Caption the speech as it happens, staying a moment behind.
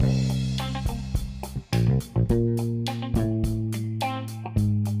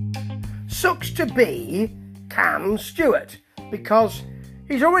sucks to be Cam Stewart, because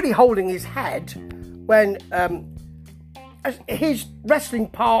he's already holding his head when his wrestling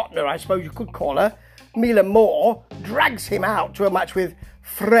partner, I suppose you could call her, Mila Moore, drags him out to a match with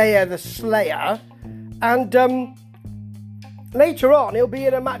Freya the Slayer, and later on he'll be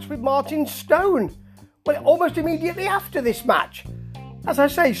in a match with Martin Stone, well, almost immediately after this match. As I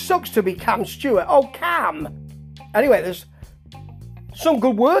say, sucks to be Cam Stewart. Oh, Cam! Anyway, there's some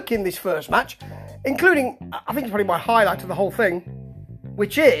good work in this first match, including, I think it's probably my highlight of the whole thing,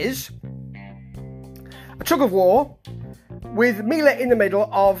 which is a tug of war with Mila in the middle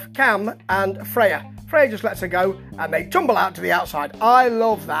of Cam and Freya. Freya just lets her go and they tumble out to the outside. I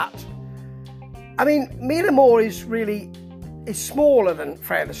love that. I mean, Mila Moore is smaller than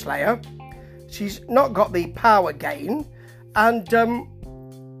Freya the Slayer. She's not got the power gain, and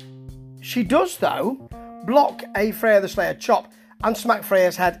she does, though, block a Freya the Slayer chop and smack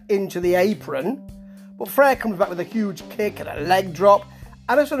Freya's head into the apron. But Freya comes back with a huge kick and a leg drop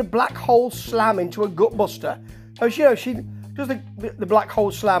and a sort of black hole slam into a gutbuster. So she does the black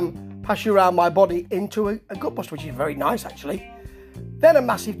hole slam, pass you around my body into a gutbuster, which is very nice, actually. Then a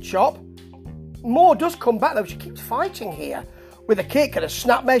massive chop. Moore does come back, though. She keeps fighting here with a kick and a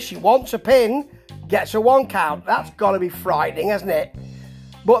snapmare. She wants a pin, gets a 1 count. That's got to be frightening, hasn't it?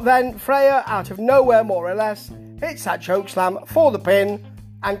 But then Freya, out of nowhere more or less, hits that choke slam for the pin,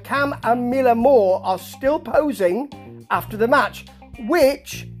 and Cam and Mila Moore are still posing after the match,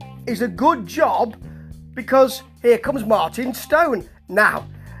 which is a good job because here comes Martin Stone. Now,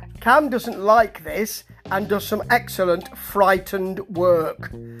 Cam doesn't like this and does some excellent frightened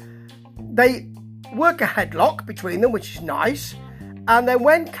work. They work a headlock between them, which is nice, and then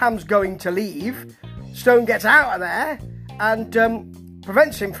when Cam's going to leave, Stone gets out of there and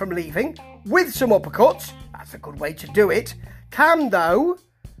prevents him from leaving with some uppercuts. That's a good way to do it. Cam, though,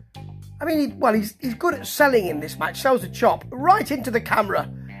 I mean, he's good at selling in this match. Sells the chop right into the camera.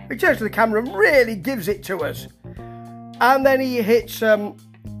 He turns to the camera and really gives it to us. And then he hits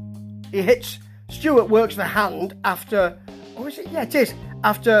Stewart works the hand after, or is it? Yeah, it is.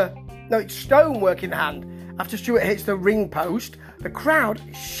 It's Stone working the hand. After Stewart hits the ring post, the crowd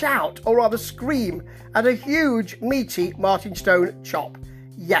shout, or rather scream, at a huge, meaty Martin Stone chop.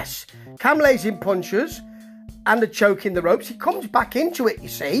 Yes, Cam lays in punches and a choke in the ropes. He comes back into it, you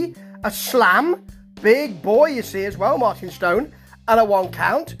see. A slam, big boy, you see, as well, Martin Stone, and a 1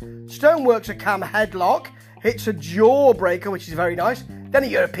 count. Stone works a Cam headlock, hits a jawbreaker, which is very nice. Then a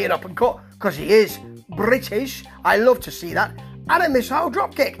European uppercut, because he is British. I love to see that. And a missile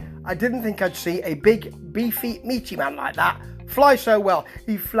dropkick. I didn't think I'd see a big, beefy, meaty man like that fly so well.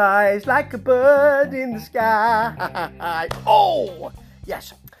 He flies like a bird in the sky. Oh,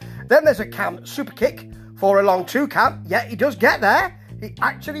 yes. Then there's a Cam super kick for a long 2 count. Yeah, he does get there. He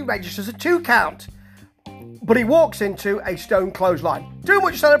actually registers a 2 count. But he walks into a Stone clothesline. Too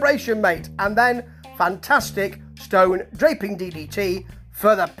much celebration, mate. And then fantastic Stone draping DDT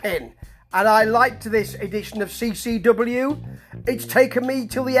for the pin. And I liked this edition of CCW. It's taken me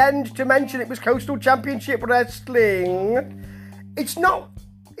till the end to mention it was Coastal Championship Wrestling. It's not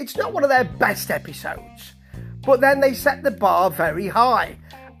one of their best episodes, but then they set the bar very high.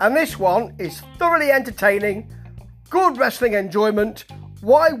 And this one is thoroughly entertaining, good wrestling enjoyment.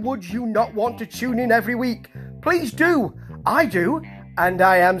 Why would you not want to tune in every week? Please do. I do, and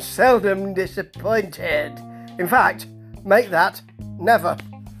I am seldom disappointed. In fact, make that never.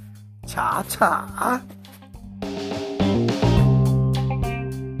 Ta-ta.